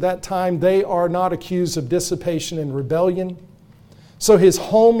believers at that time, they are not accused of dissipation and rebellion. So his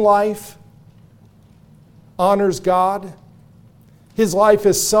home life honors God. His life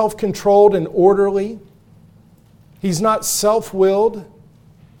is self-controlled and orderly. He's not self-willed.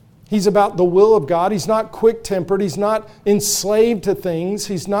 He's about the will of God. He's not quick-tempered. He's not enslaved to things.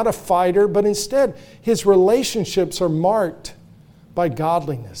 He's not a fighter, but instead his relationships are marked by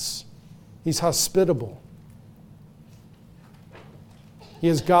godliness. He's hospitable. He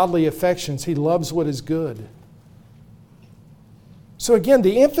has godly affections. He loves what is good. So again,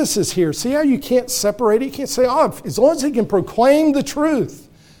 the emphasis here, see how you can't separate it? You can't say, as long as he can proclaim the truth.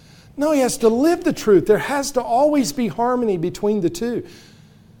 No, he has to live the truth. There has to always be harmony between the two.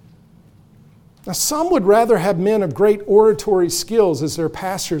 Now, some would rather have men of great oratory skills as their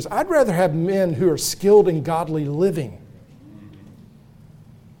pastors. I'd rather have men who are skilled in godly living.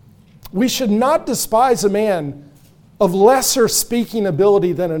 We should not despise a man of lesser speaking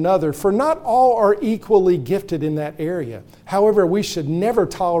ability than another, for not all are equally gifted in that area. However, we should never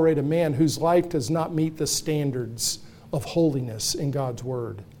tolerate a man whose life does not meet the standards of holiness in God's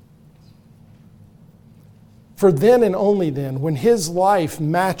Word. For then and only then, when his life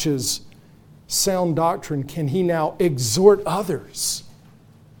matches sound doctrine, can he now exhort others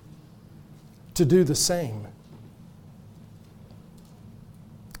to do the same.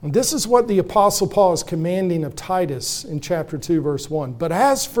 And this is what the Apostle Paul is commanding of Titus in chapter 2, verse 1. But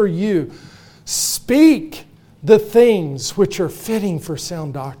as for you, speak the things which are fitting for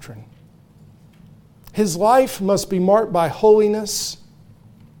sound doctrine. His life must be marked by holiness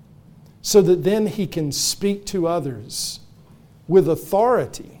so that then he can speak to others with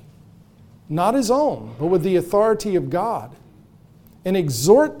authority, not his own, but with the authority of God, and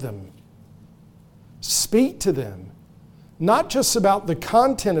exhort them, speak to them, not just about the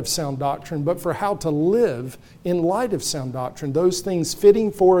content of sound doctrine, but for how to live in light of sound doctrine, those things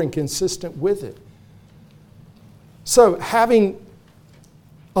fitting for and consistent with it. So, having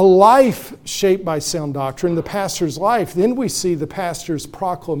a life shaped by sound doctrine, the pastor's life, then we see the pastor's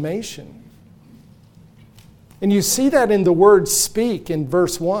proclamation. And you see that in the word speak in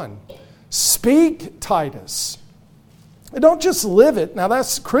verse 1. Speak, Titus. And don't just live it. Now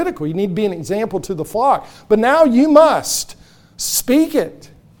that's critical. You need to be an example to the flock. But now you must speak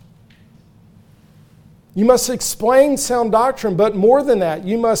it. You must explain sound doctrine, but more than that,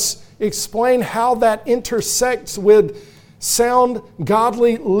 you must explain how that intersects with sound,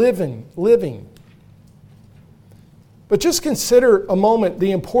 godly living. But just consider a moment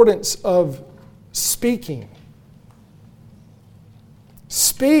the importance of speaking.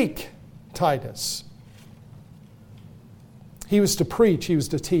 Speak, Titus. He was to preach, he was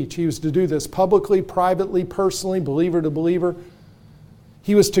to teach, he was to do this publicly, privately, personally, believer to believer.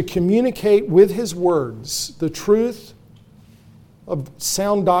 He was to communicate with his words the truth of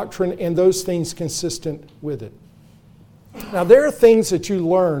sound doctrine and those things consistent with it. Now, there are things that you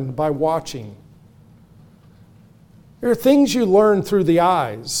learn by watching. There are things you learn through the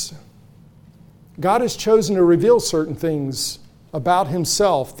eyes. God has chosen to reveal certain things about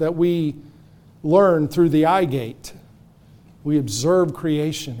himself that we learn through the eye gate. We observe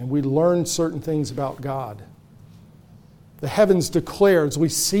creation and we learn certain things about God. The heavens declare as we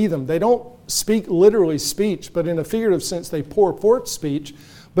see them. They don't speak literally speech, but in a figurative sense they pour forth speech.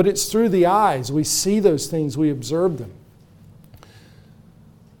 But it's through the eyes. We see those things, we observe them.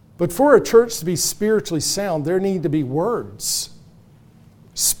 But for a church to be spiritually sound, there need to be words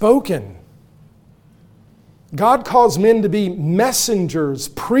spoken. God calls men to be messengers,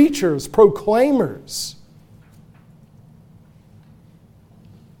 preachers, proclaimers.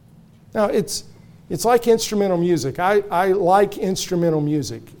 Now, it's like instrumental music. I like instrumental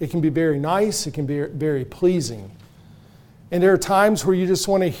music. It can be very nice. It can be very pleasing. And there are times where you just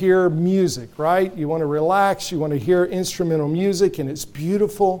want to hear music, right? You want to relax. You want to hear instrumental music, and it's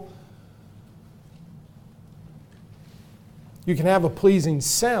beautiful. You can have a pleasing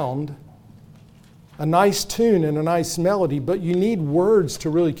sound, a nice tune, and a nice melody, but you need words to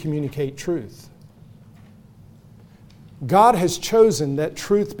really communicate truth. God has chosen that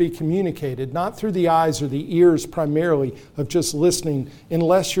truth be communicated, not through the eyes or the ears primarily of just listening,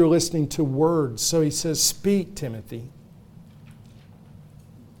 unless you're listening to words. So he says, speak, Timothy.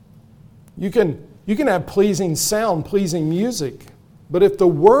 You can have pleasing sound, pleasing music, but if the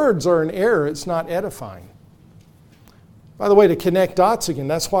words are in error, it's not edifying. By the way, to connect dots again,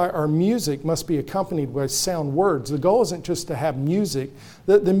 that's why our music must be accompanied by sound words. The goal isn't just to have music.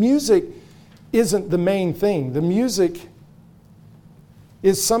 The music isn't the main thing. The music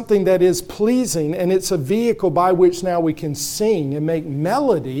is something that is pleasing, and it's a vehicle by which now we can sing and make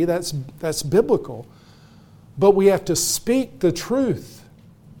melody. That's biblical. But we have to speak the truth,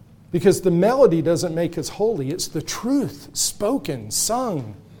 because the melody doesn't make us holy. It's the truth spoken,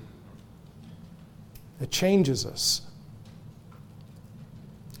 sung, that changes us.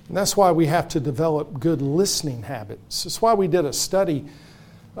 And that's why we have to develop good listening habits. That's why we did a study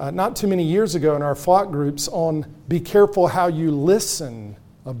not too many years ago in our flock groups on Be Careful How You Listen,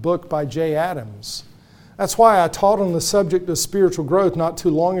 a book by Jay Adams. That's why I taught on the subject of spiritual growth not too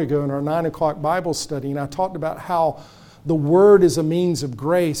long ago in our 9 o'clock Bible study, and I talked about how the Word is a means of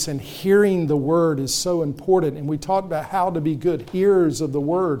grace and hearing the Word is so important. And we talked about how to be good hearers of the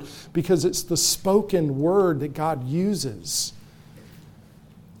Word because it's the spoken Word that God uses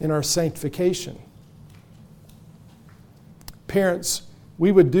in our sanctification. Parents,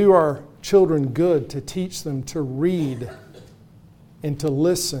 we would do our children good to teach them to read and to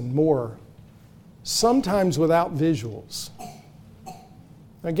listen more, sometimes without visuals.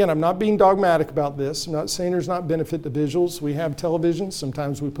 Again, I'm not being dogmatic about this. I'm not saying there's not benefit to visuals. We have television.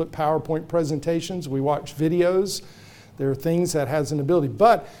 Sometimes we put PowerPoint presentations. We watch videos. There are things that has an ability.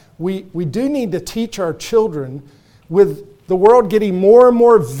 But we do need to teach our children, with the world getting more and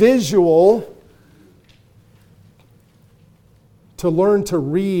more visual, to learn to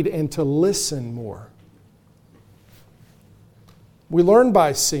read and to listen more. We learn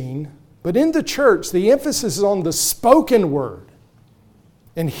by seeing, But in the church, the emphasis is on the spoken word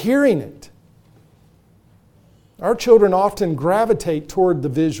and hearing it. Our children often gravitate toward the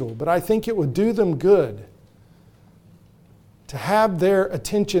visual, but I think it would do them good to have their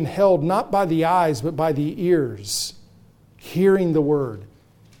attention held not by the eyes, but by the ears, hearing the word.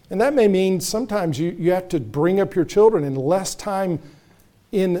 And that may mean sometimes you have to bring up your children in less time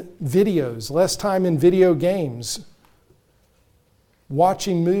in videos, less time in video games,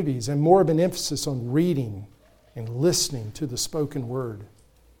 watching movies, and more of an emphasis on reading and listening to the spoken word.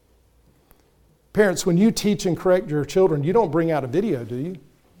 Parents, when you teach and correct your children, you don't bring out a video, do you?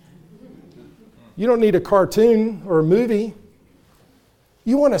 You don't need a cartoon or a movie.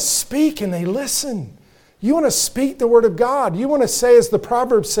 You want to speak and they listen. You want to speak the word of God. You want to say, as the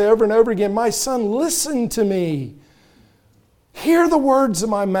Proverbs say over and over again, my son, listen to me. Hear the words of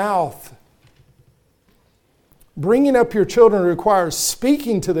my mouth. Bringing up your children requires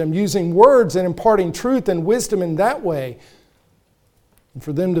speaking to them, using words and imparting truth and wisdom in that way. And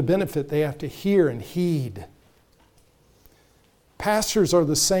for them to benefit, they have to hear and heed. Pastors are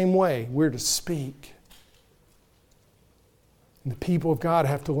the same way. We're to speak. And the people of God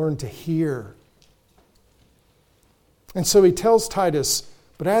have to learn to hear. And so he tells Titus,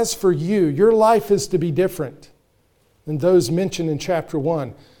 but as for you, your life is to be different than those mentioned in chapter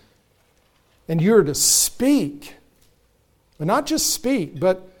 1. And you're to speak. But not just speak,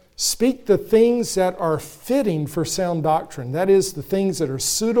 but speak the things that are fitting for sound doctrine. That is, the things that are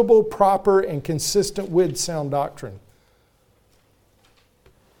suitable, proper, and consistent with sound doctrine.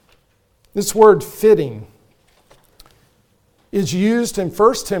 This word fitting is used in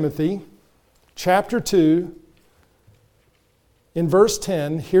 1 Timothy chapter 2, in verse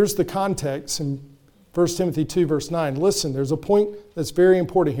 10. Here's the context in 1 Timothy 2, verse 9. Listen, there's a point that's very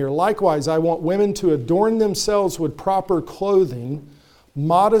important here. Likewise, I want women to adorn themselves with proper clothing,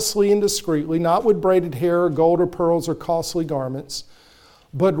 modestly and discreetly, not with braided hair or gold or pearls or costly garments,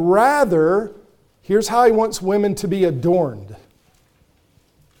 but rather, here's how he wants women to be adorned.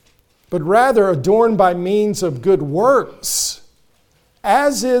 But rather adorned by means of good works,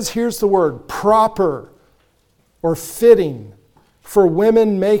 as is, here's the word, proper or fitting for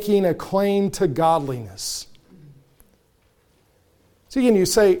women making a claim to godliness. So again, you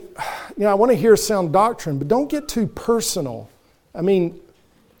say, I want to hear sound doctrine, but don't get too personal. I mean,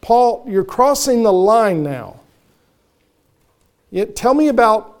 Paul, you're crossing the line now. Tell me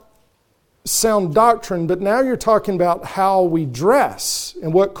about sound doctrine, but now you're talking about how we dress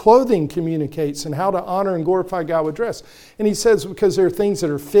and what clothing communicates and how to honor and glorify God with dress. And he says because there are things that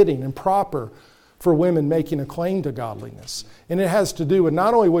are fitting and proper for women making a claim to godliness. And it has to do with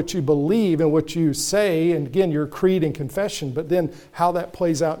not only what you believe and what you say, and again, your creed and confession, but then how that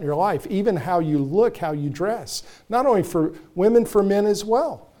plays out in your life, even how you look, how you dress. Not only for women, for men as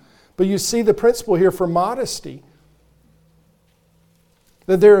well. But you see the principle here for modesty.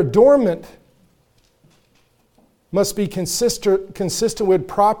 That their adornment must be consistent with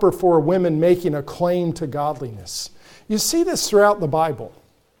proper for women making a claim to godliness. You see this throughout the Bible.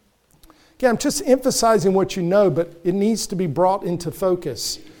 Again, I'm just emphasizing what you know, but it needs to be brought into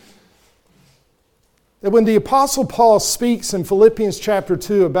focus. That when the Apostle Paul speaks in Philippians chapter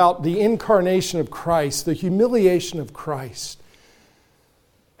 2 about the incarnation of Christ, the humiliation of Christ,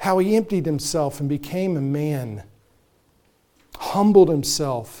 how he emptied himself and became a man, humbled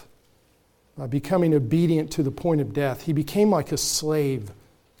himself by becoming obedient to the point of death. He became like a slave.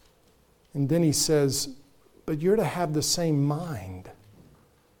 And then he says, but you're to have the same mind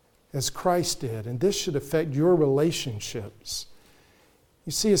as Christ did. And this should affect your relationships.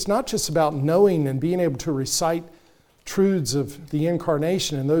 You see, it's not just about knowing and being able to recite truths of the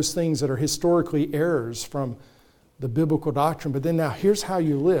incarnation and those things that are historically errors from the biblical doctrine, but then now here's how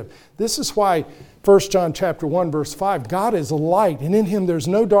you live. This is why 1 John chapter 1 verse 5, God is a light and in him there's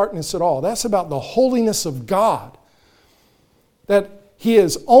no darkness at all. That's about the holiness of God. That he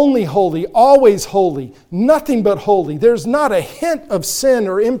is only holy, always holy, nothing but holy. There's not a hint of sin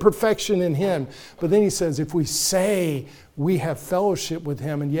or imperfection in him. But then he says, if we say we have fellowship with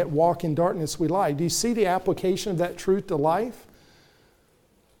him and yet walk in darkness, we lie. Do you see the application of that truth to life?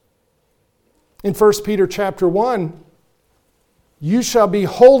 In 1 Peter chapter 1, you shall be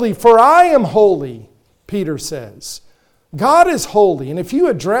holy, for I am holy, Peter says. God is holy, and if you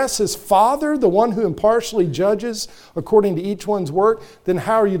address as Father, the one who impartially judges according to each one's work, then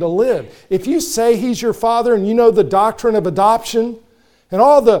how are you to live? If you say he's your Father and you know the doctrine of adoption and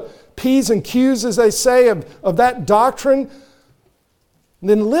all the P's and Q's, as they say, of that doctrine,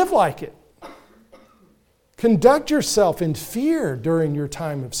 then live like it. Conduct yourself in fear during your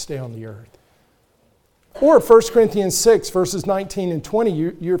time of stay on the earth. Or 1 Corinthians 6, verses 19 and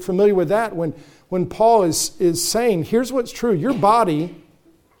 20, you're familiar with that when Paul is saying, here's what's true. Your body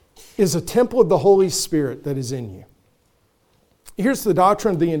is a temple of the Holy Spirit that is in you. Here's the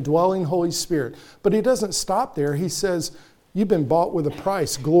doctrine of the indwelling Holy Spirit. But he doesn't stop there. He says, you've been bought with a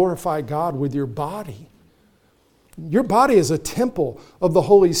price. Glorify God with your body. Your body is a temple of the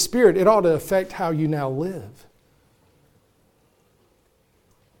Holy Spirit. It ought to affect how you now live.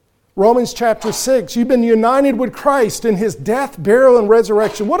 Romans chapter 6, you've been united with Christ in His death, burial, and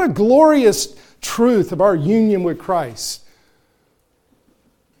resurrection. What a glorious truth of our union with Christ.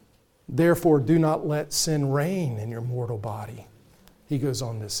 Therefore, do not let sin reign in your mortal body, he goes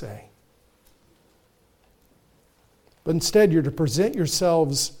on to say. But instead, you're to present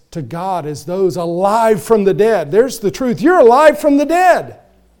yourselves to God as those alive from the dead. There's the truth. You're alive from the dead.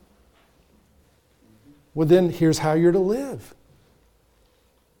 Well, then here's how you're to live.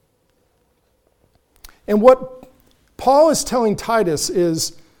 And what Paul is telling Titus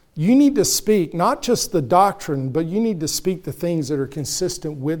is you need to speak not just the doctrine, but you need to speak the things that are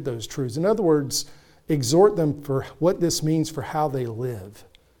consistent with those truths. In other words, exhort them for what this means for how they live.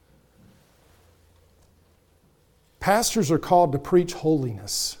 Pastors are called to preach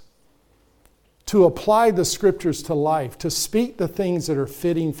holiness, to apply the Scriptures to life, to speak the things that are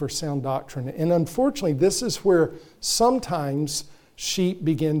fitting for sound doctrine. And unfortunately, this is where sometimes sheep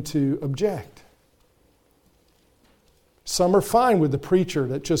begin to object. Some are fine with the preacher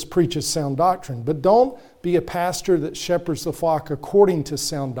that just preaches sound doctrine, but don't be a pastor that shepherds the flock according to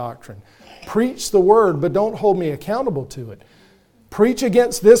sound doctrine. Preach the word, but don't hold me accountable to it. Preach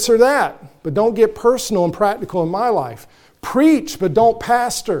against this or that, but don't get personal and practical in my life. Preach, but don't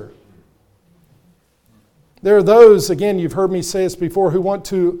pastor. There are those, again, you've heard me say this before, who want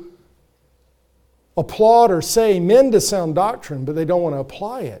to applaud or say amen to sound doctrine, but they don't want to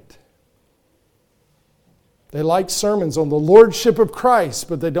apply it. They like sermons on the lordship of Christ,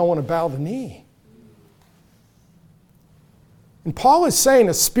 but they don't want to bow the knee. And Paul is saying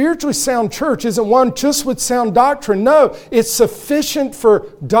a spiritually sound church isn't one just with sound doctrine. No, it's sufficient for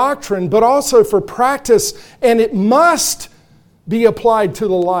doctrine, but also for practice, and it must be applied to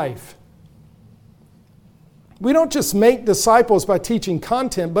the life. We don't just make disciples by teaching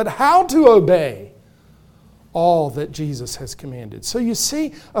content, but how to obey all that Jesus has commanded. So you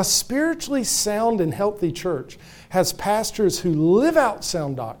see, a spiritually sound and healthy church has pastors who live out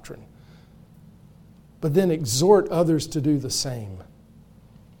sound doctrine, but then exhort others to do the same.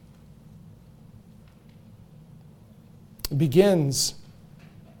 It begins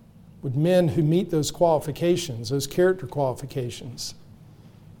with men who meet those qualifications, those character qualifications,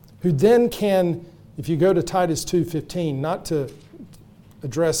 who then can, if you go to Titus 2:15, not to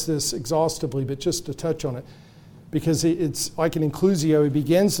address this exhaustively, but just to touch on it, because it's like an inclusio. He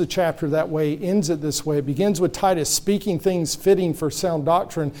begins the chapter that way, ends it this way. It begins with Titus speaking things fitting for sound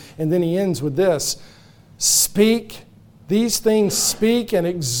doctrine, and then he ends with this: speak these things, speak and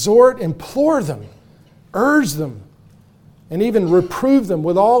exhort, implore them, urge them, and even reprove them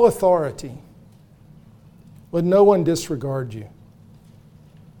with all authority. Let no one disregard you.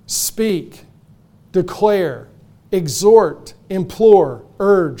 Speak, declare, exhort, implore,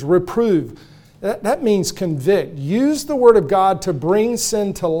 urge, reprove. That means convict. Use the Word of God to bring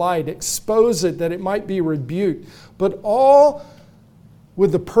sin to light, expose it that it might be rebuked, but all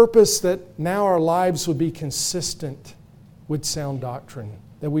with the purpose that now our lives would be consistent with sound doctrine,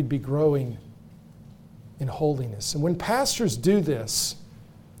 that we'd be growing in holiness. And when pastors do this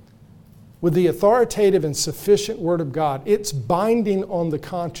with the authoritative and sufficient Word of God, it's binding on the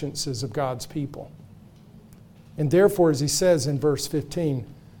consciences of God's people. And therefore, as he says in verse 15,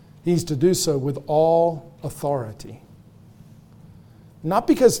 he's to do so with all authority. Not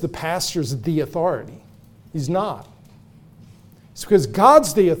because the pastor's the authority. He's not. It's because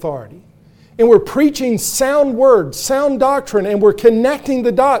God's the authority. And we're preaching sound word, sound doctrine, and we're connecting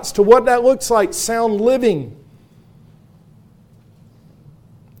the dots to what that looks like, sound living.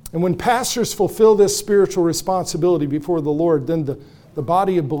 And when pastors fulfill this spiritual responsibility before the Lord, then the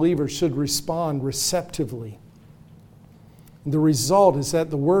body of believers should respond receptively. The result is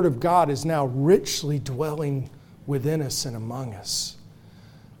that the Word of God is now richly dwelling within us and among us,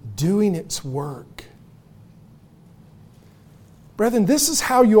 doing its work. Brethren, this is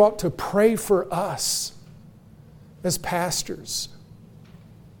how you ought to pray for us as pastors.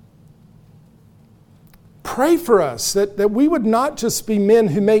 Pray for us that we would not just be men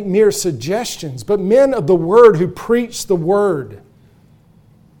who make mere suggestions, but men of the Word who preach the Word.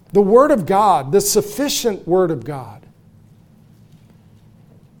 The Word of God, the sufficient Word of God.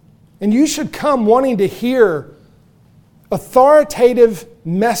 And you should come wanting to hear authoritative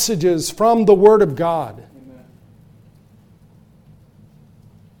messages from the Word of God. Amen.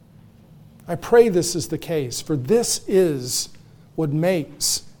 I pray this is the case, for this is what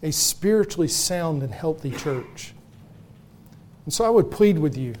makes a spiritually sound and healthy church. And so I would plead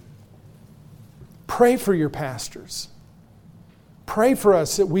with you, pray for your pastors. Pray for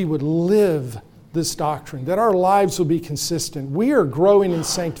us that we would live this doctrine, that our lives will be consistent. We are growing in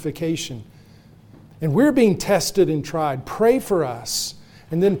sanctification, and we're being tested and tried. Pray for us,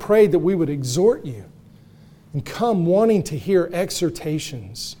 and then pray that we would exhort you and come wanting to hear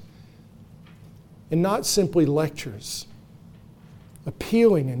exhortations and not simply lectures,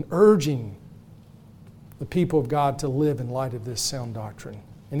 appealing and urging the people of God to live in light of this sound doctrine.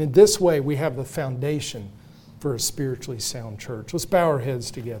 And in this way, we have the foundation for a spiritually sound church. Let's bow our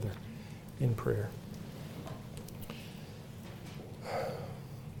heads together in prayer.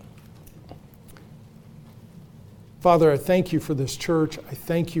 Father, I thank you for this church. I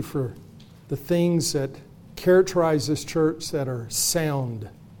thank you for the things that characterize this church that are sound,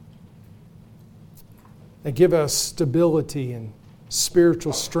 that give us stability and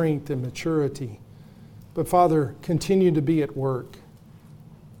spiritual strength and maturity. But Father, continue to be at work.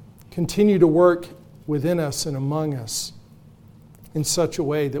 Continue to work within us and among us in such a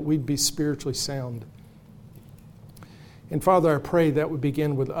way that we'd be spiritually sound. And Father, I pray that would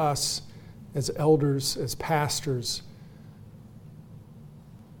begin with us as elders, as pastors.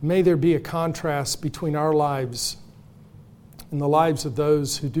 May there be a contrast between our lives and the lives of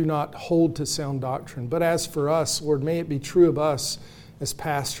those who do not hold to sound doctrine. But as for us, Lord, may it be true of us as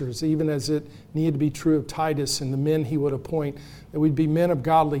pastors, even as it needed to be true of Titus and the men he would appoint, that we'd be men of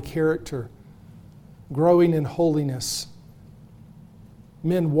godly character, growing in holiness,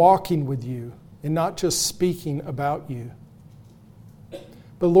 men walking with you and not just speaking about you.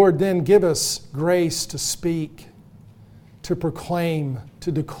 But Lord, then give us grace to speak, to proclaim,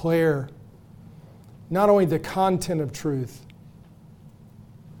 to declare not only the content of truth,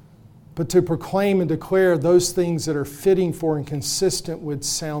 but to proclaim and declare those things that are fitting for and consistent with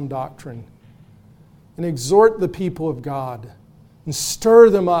sound doctrine. And exhort the people of God and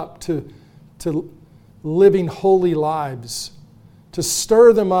stir them up to living holy lives, to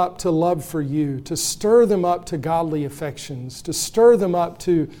stir them up to love for you, to stir them up to godly affections, to stir them up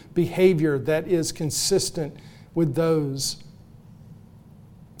to behavior that is consistent with those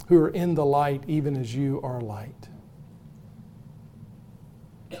who are in the light, even as you are light.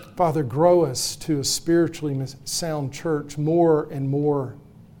 Father, grow us to a spiritually sound church more and more.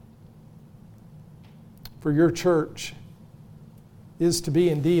 For your church is to be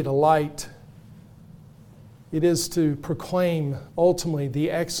indeed a light. It is to proclaim ultimately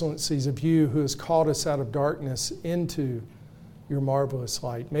the excellencies of you who has called us out of darkness into your marvelous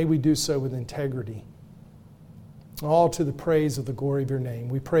light. May we do so with integrity. All to the praise of the glory of your name.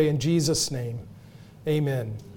 We pray in Jesus' name. Amen.